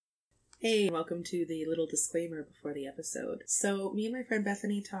Hey, welcome to the little disclaimer before the episode. So, me and my friend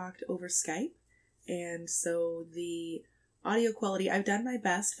Bethany talked over Skype, and so the audio quality, I've done my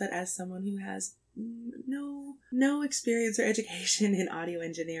best, but as someone who has no experience or education in audio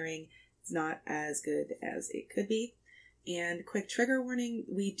engineering, it's not as good as it could be. And quick trigger warning,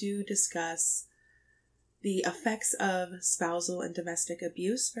 we do discuss the effects of spousal and domestic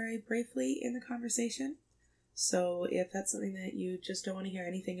abuse very briefly in the conversation. So if that's something that you just don't want to hear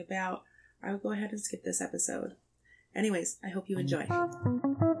anything about, I will go ahead and skip this episode. Anyways, I hope you enjoy.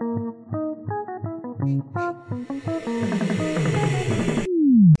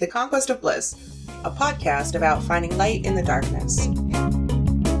 The Conquest of Bliss, a podcast about finding light in the darkness.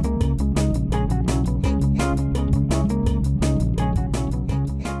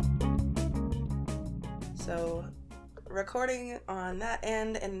 So, recording on that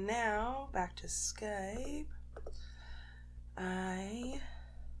end, and now back to Skype. I'm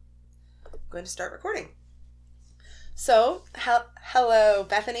going to start recording. So, hello,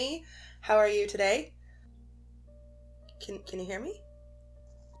 Bethany. How are you today? Can you hear me?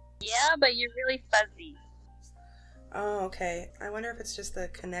 Yeah, but you're really fuzzy. Oh, okay. I wonder if it's just the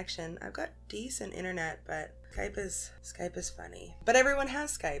connection. I've got decent internet, but Skype is funny. But everyone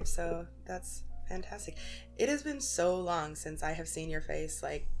has Skype, so that's fantastic. It has been so long since I have seen your face,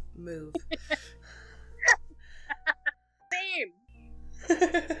 move. Same.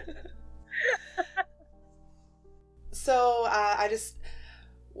 So, I'm just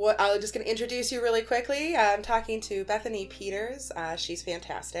going to introduce you really quickly. I'm talking to Bethany Peters. She's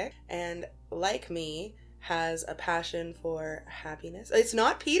fantastic. And like me, has a passion for happiness. It's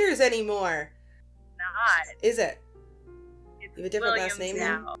not Peters anymore. Not. Is it? It's you have a different Williams last name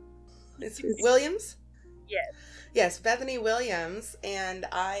now. It's Williams? Yes. Yes, Bethany Williams. And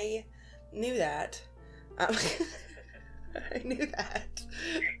I knew that. I knew that.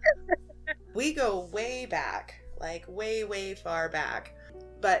 We go way back. Way far back.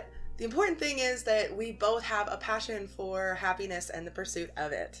 But the important thing is that we both have a passion for happiness and the pursuit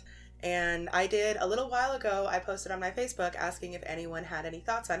of it. And I did a little while ago, I posted on my Facebook asking if anyone had any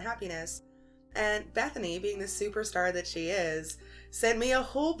thoughts on happiness. And Bethany, being the superstar that she is, sent me a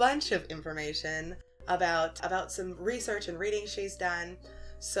whole bunch of information about some research and reading she's done.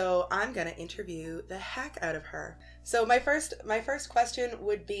 So I'm going to interview the heck out of her. So my first question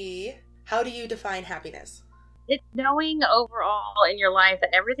would be, how do you define happiness? It's knowing overall in your life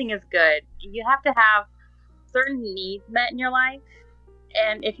that everything is good. You have to have certain needs met in your life.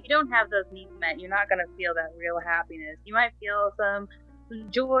 And if you don't have those needs met, you're not going to feel that real happiness. You might feel some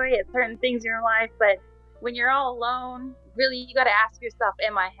joy at certain things in your life, but when you're all alone, really, you got to ask yourself,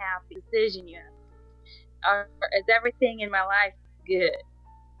 am I happy? Decision you have. Or is everything in my life good?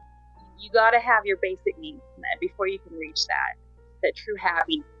 You got to have your basic needs met before you can reach that true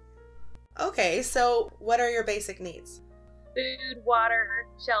happiness. Okay, so what are your basic needs? Food, water,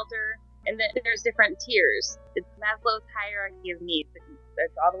 shelter, and then there's different tiers. It's Maslow's hierarchy of needs.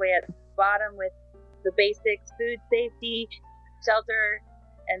 It's all the way at the bottom with the basics, food, safety, shelter,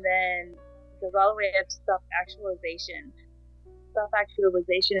 and then it goes all the way up to self-actualization.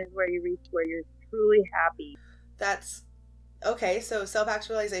 Self-actualization is where you reach where you're truly happy. That's okay, so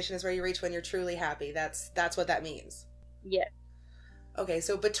self-actualization is where you reach when you're truly happy. That's what that means. Yes. Okay,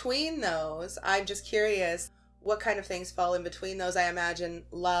 so between those, I'm just curious, what kind of things fall in between those? I imagine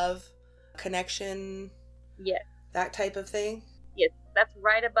love, connection, yes, that type of thing? Yes, that's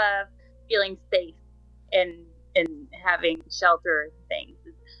right above feeling safe and having shelter and things.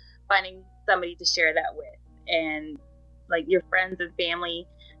 Finding somebody to share that with. And like your friends and family,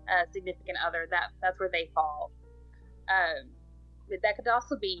 significant other, that's where they fall. But that could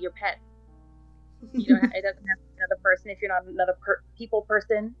also be your pet. It doesn't have to be another person if you're not another people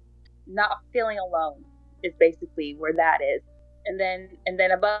person. Not feeling alone is basically where that is. And then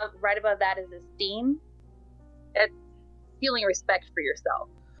right above that is esteem. That's feeling respect for yourself.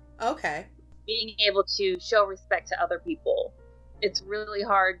 Okay. Being able to show respect to other people. It's really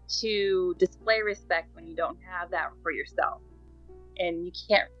hard to display respect when you don't have that for yourself. And you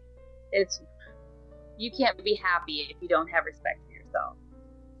can't be happy if you don't have respect for yourself.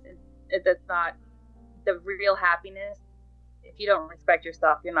 That's not the real happiness. If you don't respect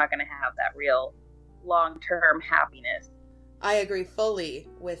yourself, you're not going to have that real long-term happiness. I agree fully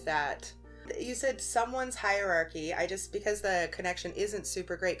with that. You said someone's hierarchy. Because the connection isn't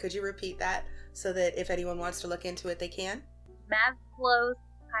super great, could you repeat that so that if anyone wants to look into it, they can? Maslow's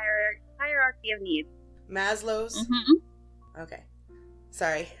hierarchy of needs. Maslow's? Mm-hmm. Okay.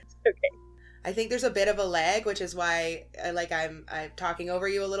 Sorry. Okay. I think there's a bit of a lag, which is why I'm talking over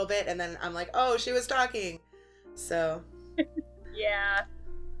you a little bit, and then I'm like, oh, she was talking. So. Yeah.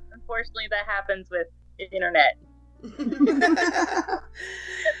 unfortunately, that happens with the internet.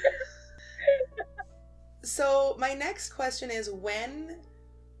 So my next question is, when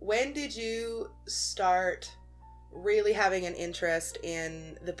did you start really having an interest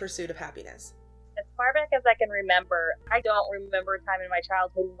in the pursuit of happiness? As far back as I can remember, I don't remember a time in my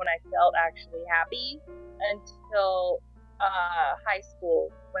childhood when I felt actually happy until high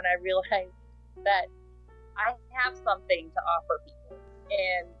school, when I realized that I have something to offer people.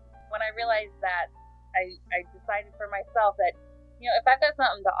 And when I realized that, I decided for myself that, if I've got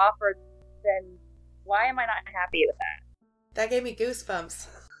something to offer, then why am I not happy with that? That gave me goosebumps.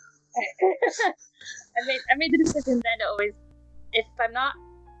 I made the decision then to always, if I'm not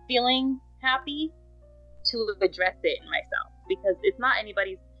feeling happy, to address it in myself, because it's not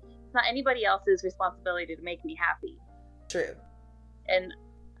anybody else's responsibility to make me happy. True. And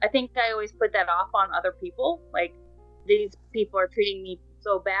I think I always put that off on other people. Like, these people are treating me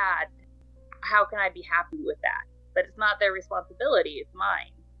so bad. How can I be happy with that? But it's not their responsibility, it's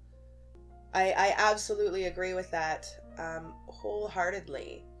mine. I absolutely agree with that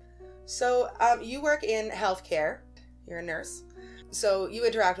wholeheartedly. So you work in healthcare. You're a nurse. So you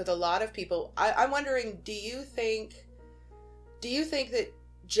interact with a lot of people. I'm wondering, do you think that,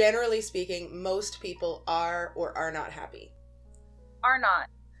 generally speaking, most people are or are not happy? Are not.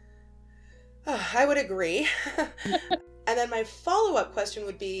 I would agree. And then my follow-up question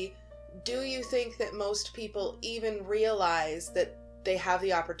would be, do you think that most people even realize that they have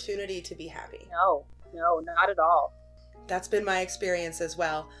the opportunity to be happy? No, not at all. That's been my experience as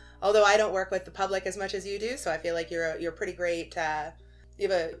well. Although I don't work with the public as much as you do, so I feel like you're pretty great. You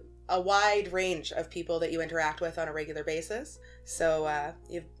have a wide range of people that you interact with on a regular basis. So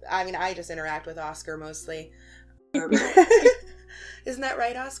I just interact with Oscar mostly. Isn't that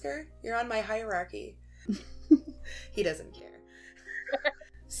right, Oscar? You're on my hierarchy. He doesn't care.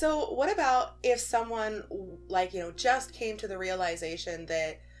 So what about if someone, just came to the realization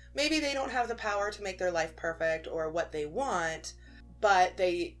that maybe they don't have the power to make their life perfect or what they want, but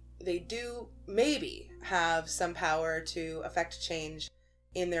they do maybe have some power to affect change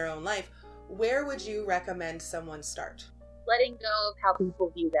in their own life? Where would you recommend someone start? Letting go of how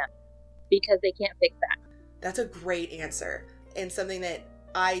people view them, because they can't fix that. That's a great answer, and something that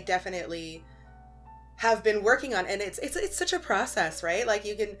I definitely have been working on. And it's such a process, right? Like,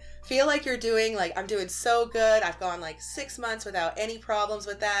 you can feel like you're doing, I'm doing so good. I've gone 6 months without any problems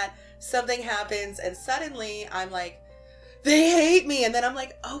with that. Something happens and suddenly I'm like, they hate me. And then I'm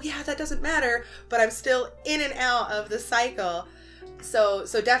like, oh yeah, that doesn't matter. But I'm still in and out of the cycle. So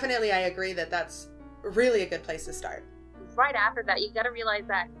definitely I agree that that's really a good place to start. Right after that, you got to realize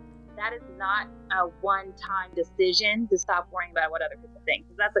that is not a one-time decision to stop worrying about what other people think,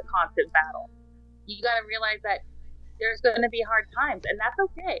 because that's a constant battle. You got to realize that there's going to be hard times, and that's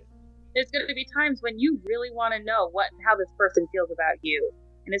okay. There's going to be times when you really want to know how this person feels about you,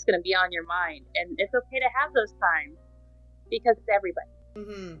 and it's going to be on your mind, and it's okay to have those times, because it's everybody.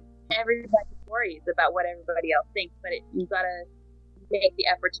 Mm-hmm. Everybody worries about what everybody else thinks, but you got to make the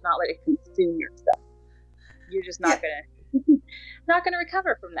effort to not let it consume yourself. You're just not going to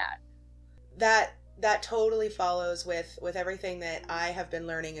recover from that. That totally follows with everything that I have been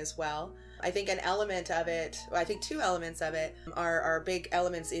learning as well. I think an element of it, I think two elements of it are big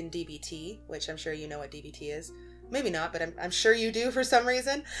elements in DBT, which I'm sure you know what DBT is. Maybe not, but I'm sure you do for some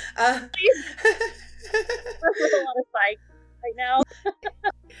reason. With a lot of psych right now.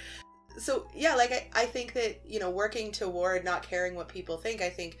 So yeah, I think that, working toward not caring what people think, I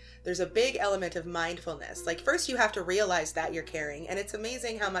think there's a big element of mindfulness. First you have to realize that you're caring, and it's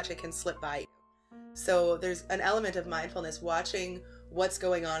amazing how much it can slip by you. So there's an element of mindfulness. Watching what's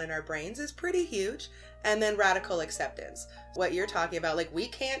going on in our brains is pretty huge. And then radical acceptance. What you're talking about, we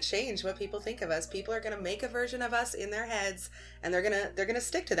can't change what people think of us. People are going to make a version of us in their heads, and they're going to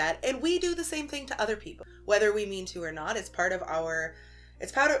stick to that. And we do the same thing to other people, whether we mean to or not. It's part of our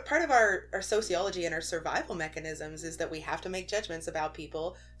sociology and our survival mechanisms, is that we have to make judgments about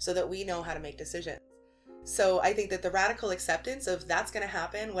people so that we know how to make decisions. So I think that the radical acceptance of that's going to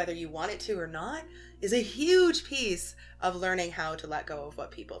happen whether you want it to or not is a huge piece of learning how to let go of what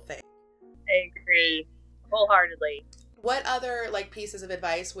people think. I agree wholeheartedly. What other pieces of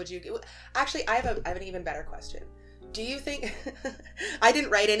advice would you give? Actually, I have an even better question. Do you think I didn't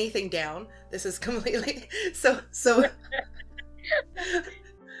write anything down? This is completely so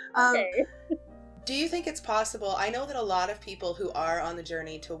okay. Do you think it's possible? I know that a lot of people who are on the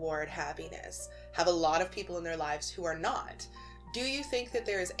journey toward happiness have a lot of people in their lives who are not. Do you think that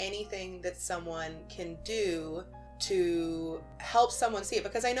there is anything that someone can do to help someone see it?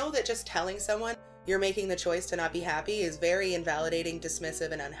 Because I know that just telling someone you're making the choice to not be happy is very invalidating,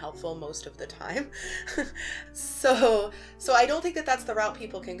 dismissive, and unhelpful most of the time. So I don't think that that's the route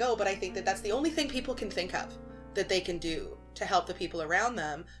people can go, but I think that that's the only thing people can think of that they can do to help the people around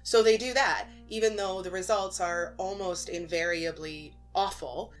them. So they do that, even though the results are almost invariably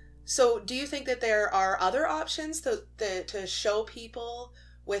awful. So do you think that there are other options to show people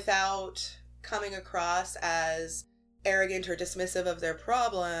without coming across as arrogant or dismissive of their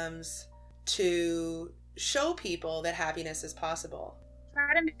problems, to show people that happiness is possible?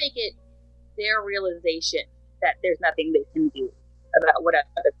 Try to make it their realization that there's nothing they can do about what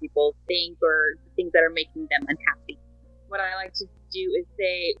other people think or things that are making them unhappy. What I like to do is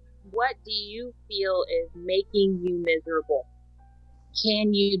say, what do you feel is making you miserable?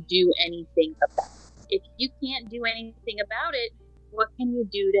 Can you do anything about it? If you can't do anything about it, what can you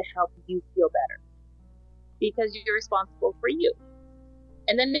do to help you feel better? Because you're responsible for you.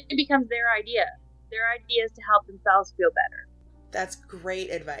 And then it becomes their idea. Their idea is to help themselves feel better. That's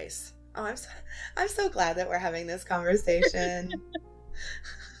great advice. Oh, I'm so glad that we're having this conversation.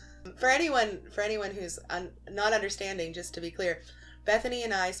 For anyone who's not understanding, just to be clear, Bethany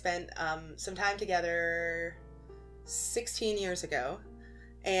and I spent some time together 16 years ago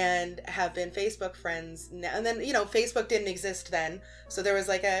and have been Facebook friends now. And then, Facebook didn't exist then. So there was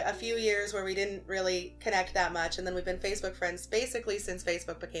like a few years where we didn't really connect that much. And then we've been Facebook friends basically since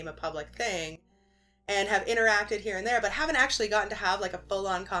Facebook became a public thing, and have interacted here and there, but haven't actually gotten to have like a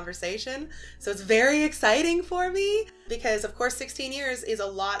full-on conversation. So it's very exciting for me because, of course, 16 years is a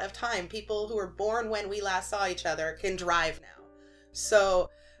lot of time. People who were born when we last saw each other can drive now. So,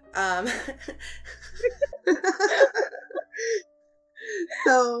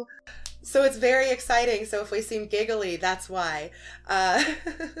 so it's very exciting. So if we seem giggly, that's why.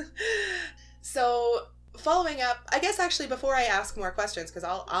 So following up, I guess actually before I ask more questions, because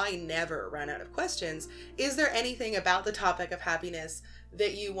I never run out of questions, is there anything about the topic of happiness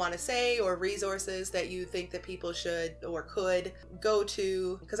that you want to say, or resources that you think that people should or could go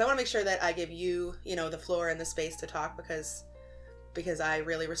to? Because I want to make sure that I give you, the floor and the space to talk, because I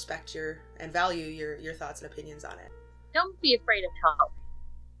really respect and value your thoughts and opinions on it. Don't be afraid of help.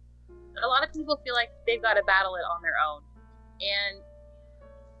 A lot of people feel like they've got to battle it on their own. And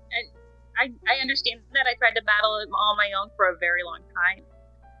I understand that. I tried to battle it on my own for a very long time.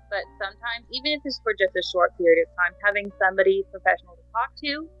 But sometimes, even if it's for just a short period of time, having somebody professional to talk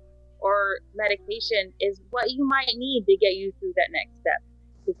to or medication is what you might need to get you through that next step,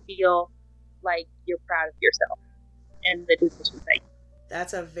 to feel like you're proud of yourself and the decisions that you make.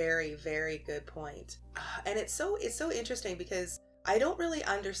 That's a very, very good point. And it's so interesting because I don't really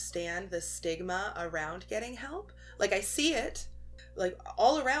understand the stigma around getting help. Like, I see it, like,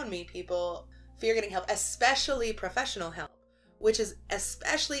 all around me, people fear getting help, especially professional help, which is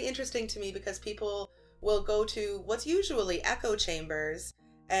especially interesting to me because people will go to what's usually echo chambers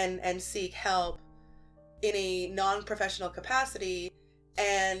and seek help in a non-professional capacity,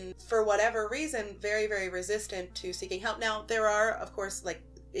 and for whatever reason, very, very resistant to seeking help. Now, there are, of course, like,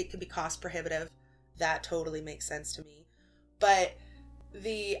 it can be cost prohibitive. That totally makes sense to me. But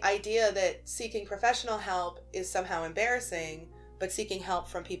the idea that seeking professional help is somehow embarrassing, but seeking help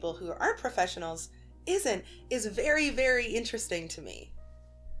from people who aren't professionals isn't, is very, very interesting to me.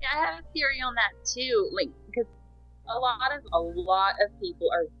 Yeah, I have a theory on that too. Like, because a lot of people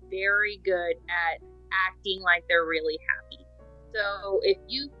are very good at acting like they're really happy. So if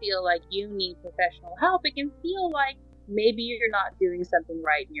you feel like you need professional help, it can feel like maybe you're not doing something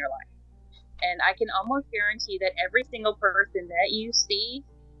right in your life. And I can almost guarantee that every single person that you see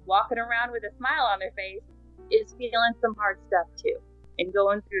walking around with a smile on their face is feeling some hard stuff too, and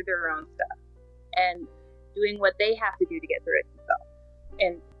going through their own stuff and doing what they have to do to get through it themselves.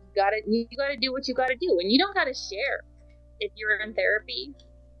 And you gotta do what you gotta do, and you don't gotta share. If you're in therapy,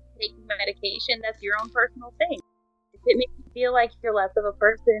 taking medication, that's your own personal thing. If it makes you feel like you're less of a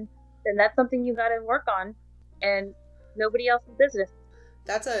person, then that's something you gotta work on, and nobody else's business.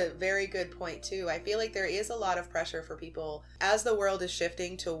 That's a very good point too. I feel like there is a lot of pressure for people as the world is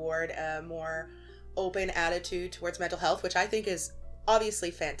shifting toward a more open attitude towards mental health, which I think is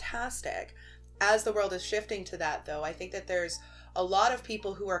obviously fantastic. As the world is shifting to that, though, I think that there's a lot of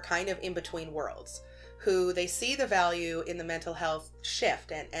people who are kind of in between worlds, who they see the value in the mental health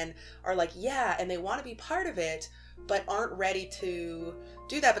shift and are like, yeah, and they want to be part of it, but aren't ready to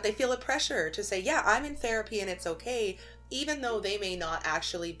do that. But they feel a pressure to say, yeah, I'm in therapy and it's okay, even though they may not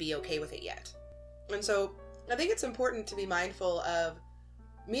actually be okay with it yet. And so I think it's important to be mindful of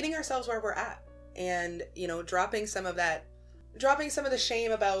meeting ourselves where we're at and, dropping some of the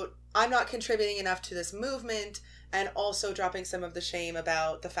shame about I'm not contributing enough to this movement and also dropping some of the shame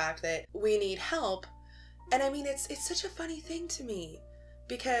about the fact that we need help. And I mean, it's such a funny thing to me,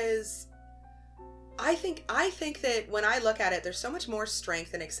 because I think that when I look at it, there's so much more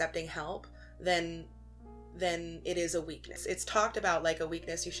strength in accepting help than it is a weakness. It's talked about like a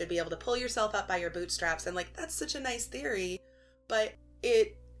weakness. You should be able to pull yourself up by your bootstraps, and like, that's such a nice theory, but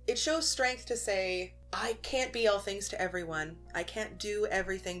it shows strength to say, I can't be all things to everyone. I can't do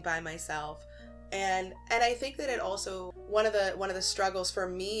everything by myself. And I think that it also, one of the struggles for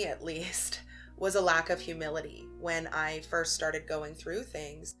me at least was a lack of humility when I first started going through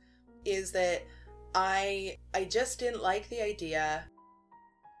things, is that I just didn't like the idea.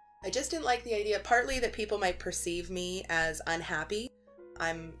 I just didn't like the idea, partly that people might perceive me as unhappy.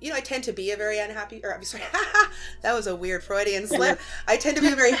 I tend to be a very unhappy, or I'm sorry, that was a weird Freudian slip. I tend to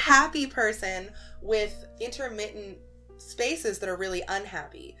be a very happy person with intermittent spaces that are really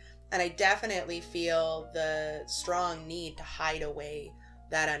unhappy. And I definitely feel the strong need to hide away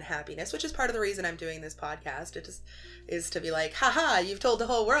that unhappiness, which is part of the reason I'm doing this podcast. It just is to be like, haha, you've told the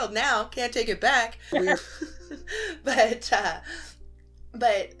whole world now, can't take it back. But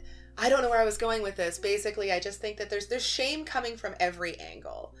I don't know where I was going with this. Basically, I just think that there's shame coming from every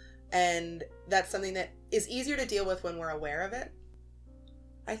angle. And that's something that is easier to deal with when we're aware of it,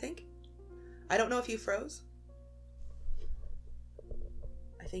 I think. I don't know if you froze.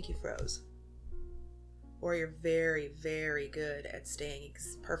 I think you froze. Or you're very, very good at staying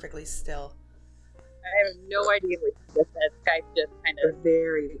perfectly still. I have no idea what you just said. Skype just kind of...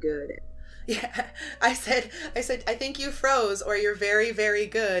 Very good. Yeah, I said, I think you froze, or you're very, very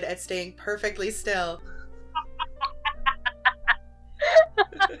good at staying perfectly still.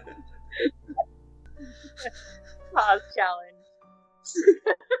 Pause challenge.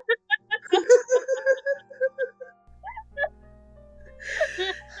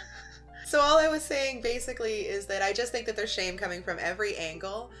 So all I was saying basically is that I just think that there's shame coming from every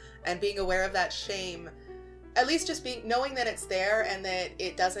angle, and being aware of that shame, at least just knowing that it's there and that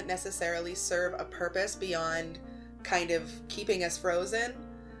it doesn't necessarily serve a purpose beyond kind of keeping us frozen.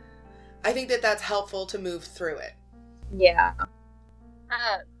 I think that that's helpful to move through it. Yeah.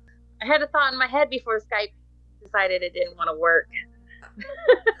 I had a thought in my head before Skype decided it didn't want to work.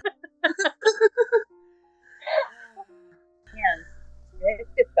 Man, it's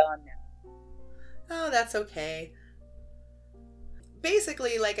just gone now. Oh, that's okay.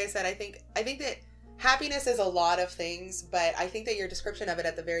 Basically, like I said, I think that happiness is a lot of things, but I think that your description of it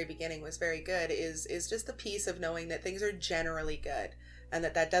at the very beginning was very good, is just the piece of knowing that things are generally good, and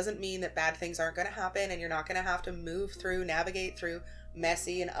that doesn't mean that bad things aren't going to happen, and you're not going to have to navigate through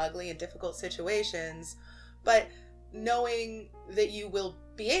messy and ugly and difficult situations, but knowing that you will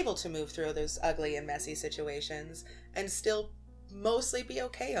be able to move through those ugly and messy situations and still mostly be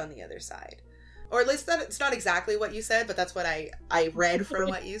okay on the other side. Or at least it's not exactly what you said, but that's what I read from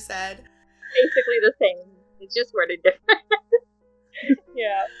what you said. Basically the same. It's just worded different.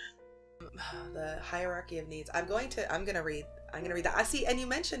 Yeah. The hierarchy of needs. I'm gonna read that. I see, and you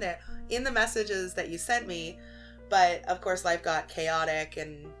mentioned it in the messages that you sent me, but of course life got chaotic,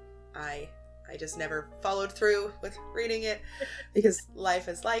 and I just never followed through with reading it because life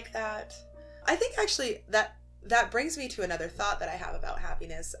is like that. I think actually that brings me to another thought that I have about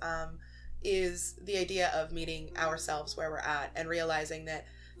happiness, is the idea of meeting ourselves where we're at and realizing that,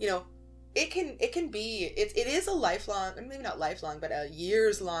 it is a lifelong, maybe not lifelong, but a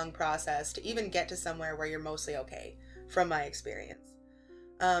years-long process to even get to somewhere where you're mostly okay, from my experience.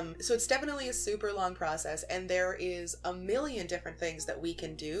 So it's definitely a super long process, and there is a million different things that we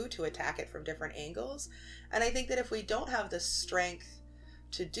can do to attack it from different angles. And I think that if we don't have the strength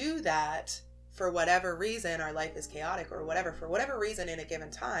to do that, for whatever reason, our life is chaotic or whatever, for whatever reason in a given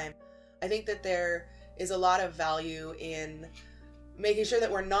time, I think that there is a lot of value in making sure that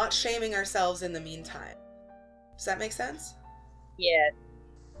we're not shaming ourselves in the meantime. Does that make sense? Yeah.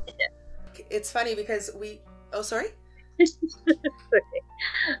 It's funny because oh, sorry? Okay.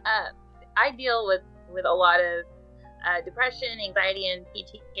 I deal with a lot of depression, anxiety, and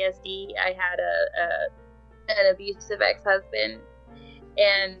PTSD. I had an abusive ex-husband,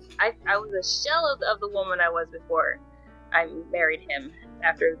 and I was a shell of the woman I was before I married him,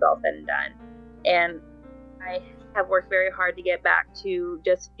 after it was all said and done. And I have worked very hard to get back to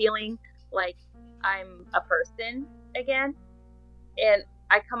just feeling like I'm a person again. And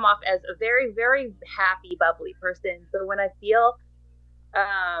I come off as a very, very happy, bubbly person. So when I feel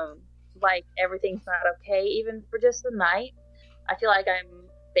like everything's not okay, even for just a night, I feel like I'm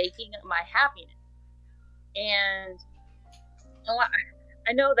faking my happiness. And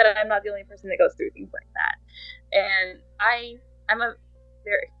I know that I'm not the only person that goes through things like that. And I'm a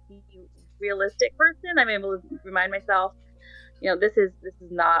very realistic person. I'm able to remind myself, this is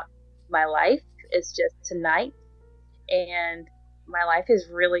not my life. It's just tonight, and my life is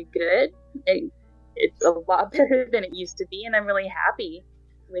really good. It's a lot better than it used to be, and I'm really happy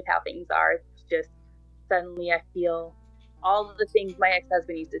with how things are. It's just suddenly I feel all of the things my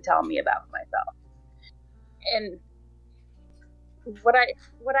ex-husband used to tell me about myself. And what I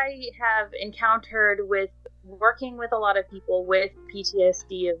have encountered with working with a lot of people with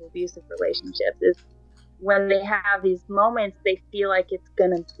PTSD of abusive relationships is when they have these moments, they feel like it's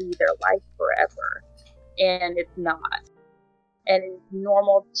going to be their life forever. And it's not. And it's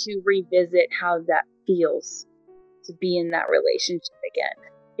normal to revisit how that feels to be in that relationship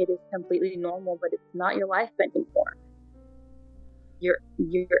again. It is completely normal, but it's not your life anymore. You're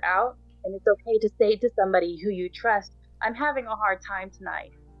out, and it's okay to say to somebody who you trust, I'm having a hard time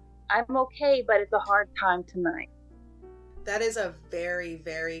tonight. I'm okay, but it's a hard time tonight. That is a very,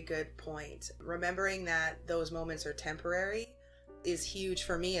 very good point. Remembering that those moments are temporary is huge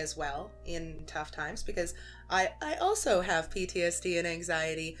for me as well in tough times, because I also have PTSD and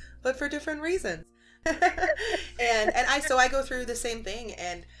anxiety, but for different reasons. and I go through the same thing.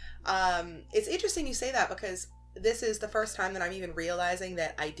 And it's interesting you say that, because this is the first time that I'm even realizing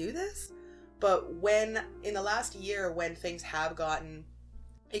that I do this. But when in the last year, when things have gotten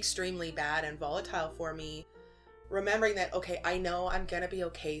extremely bad and volatile for me, remembering that, okay, I know I'm gonna be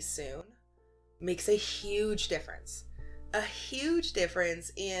okay soon, makes a huge difference. A huge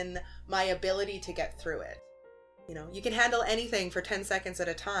difference in my ability to get through it. You can handle anything for 10 seconds at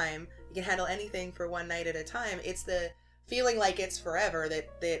a time. You can handle anything for one night at a time. It's the feeling like it's forever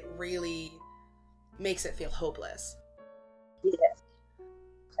that really makes it feel hopeless. Yes.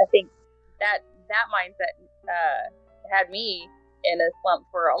 I think that mindset had me in a slump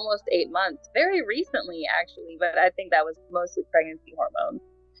for almost 8 months, very recently actually, but I think that was mostly pregnancy hormones.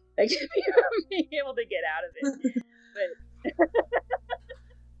 Like, being able to get out of it.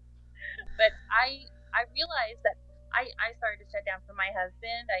 But I realized that I started to shut down from my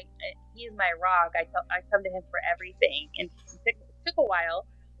husband. He's my rock. I come to him for everything, and it took a while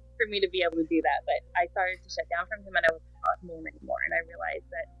for me to be able to do that. But I started to shut down from him, and I wasn't talking to him anymore. And I realized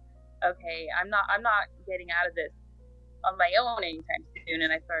that, okay, I'm not getting out of this on my own anytime soon.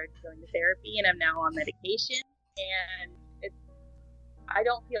 And I started going to therapy, and I'm now on medication, and I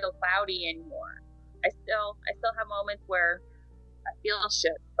don't feel cloudy anymore. I still have moments where I feel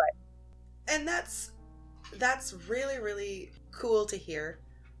shook, and that's really, really cool to hear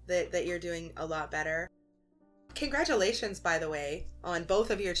that you're doing a lot better. Congratulations, by the way, on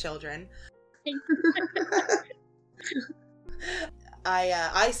both of your children.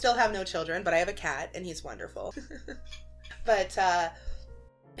 I still have no children, but I have a cat, and he's wonderful. But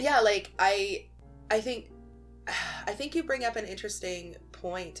yeah, like I think you bring up an interesting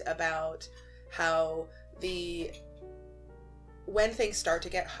point about how when things start to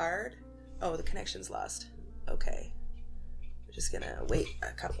get hard. Oh, the connection's lost. Okay. We're just gonna wait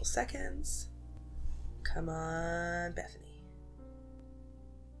a couple seconds. Come on, Bethany.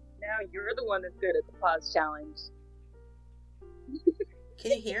 Now you're the one that's good at the pause challenge.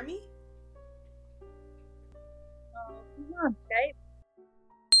 Can you hear me? Oh, come on, okay.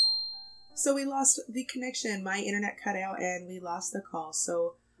 So we lost the connection. My internet cut out and we lost the call.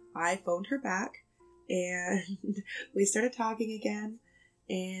 So I phoned her back and we started talking again.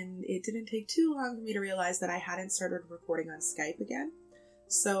 And it didn't take too long for me to realize that I hadn't started recording on Skype again.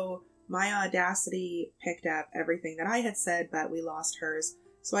 So my Audacity picked up everything that I had said, but we lost hers.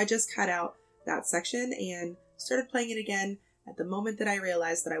 So I just cut out that section and started playing it again at the moment that I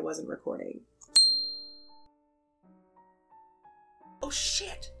realized that I wasn't recording. Oh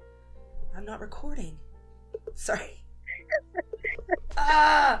shit! I'm not recording. Sorry.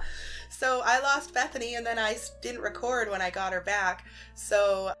 So I lost Bethany, and then I didn't record when I got her back.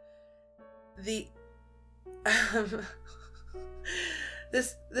 So this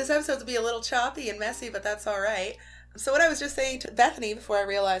episode's will be a little choppy and messy, but that's all right. So what I was just saying to Bethany before I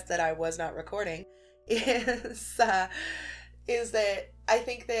realized that I was not recording is that I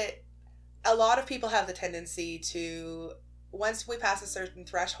think that a lot of people have the tendency to, once we pass a certain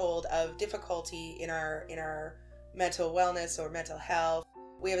threshold of difficulty in our mental wellness or mental health,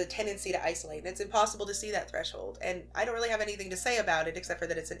 we have a tendency to isolate, and it's impossible to see that threshold. And I don't really have anything to say about it except for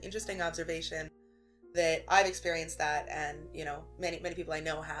that it's an interesting observation that I've experienced that, and many people I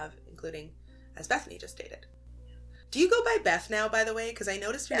know have, including as Bethany just stated. Do you go by Beth now, by the way? Because I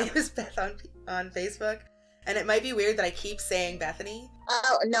noticed your name is Beth on Facebook, and it might be weird that I keep saying Bethany.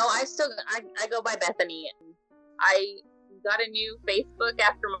 Oh no, I go by Bethany. I got a new Facebook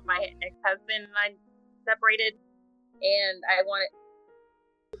after my ex-husband and I separated, and I wanted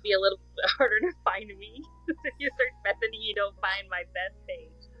would be a little bit harder to find me. If you search Bethany, you don't find my Beth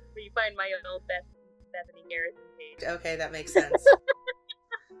page, but you find my old Bethany Garrison page. Okay, that makes sense.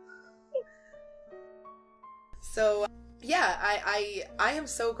 So, yeah, I am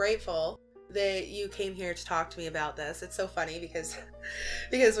so grateful that you came here to talk to me about this. It's so funny because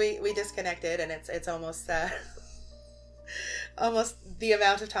we disconnected, and it's almost almost the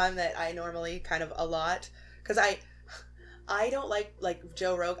amount of time that I normally kind of allot, because I don't like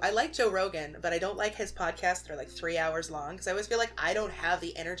Joe Rogan. I like Joe Rogan, but I don't like his podcasts that are like 3 hours long, because I always feel like I don't have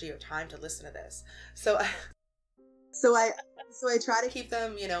the energy or time to listen to this. So I try to keep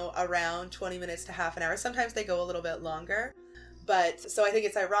them, around 20 minutes to half an hour. Sometimes they go a little bit longer. But so I think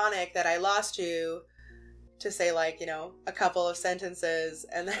it's ironic that I lost you to say a couple of sentences,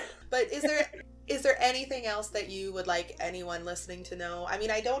 and then, but is there anything else that you would like anyone listening to know? I mean,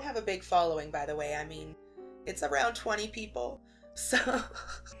 I don't have a big following, by the way. I mean, it's around 20 people. So but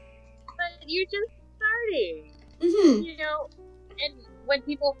you're just starting. Mm-hmm. And when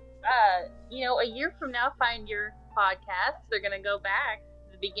people a year from now find your podcast, they're going to go back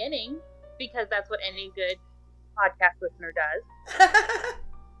to the beginning, because that's what any good podcast listener does.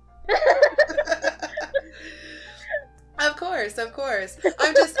 Of course.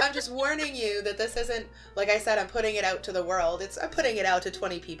 I'm just warning you that this isn't, like I said, I'm putting it out to the world. I'm putting it out to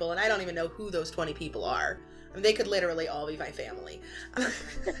 20 people, and I don't even know who those 20 people are. I mean, they could literally all be my family.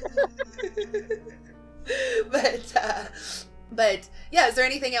 But yeah, is there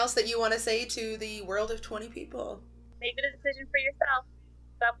anything else that you want to say to the world of 20 people? Make the decision for yourself.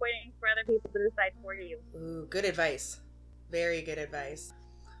 Stop waiting for other people to decide for you. Ooh, good advice. Very good advice.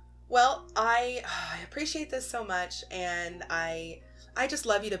 Well, I appreciate this so much, and I just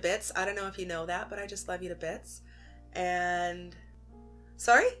love you to bits. I don't know if you know that, but I just love you to bits. And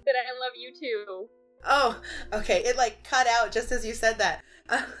sorry? That I love you too. Oh, okay. It cut out just as you said that.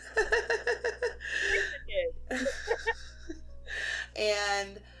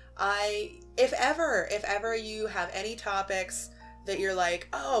 And if ever you have any topics that you're like,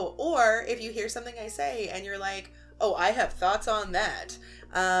 oh, or if you hear something I say and you're like, oh, I have thoughts on that,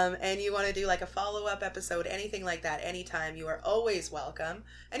 and you want to do a follow-up episode, anything like that, anytime, you are always welcome.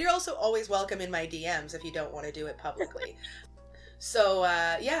 And you're also always welcome in my DMs if you don't want to do it publicly. So,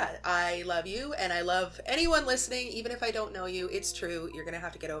 yeah, I love you, and I love anyone listening, even if I don't know you. It's true. You're going to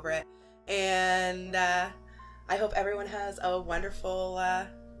have to get over it. And I hope everyone has a wonderful,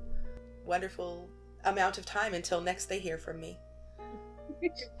 wonderful amount of time until next they hear from me.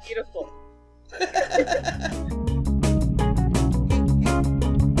 Beautiful.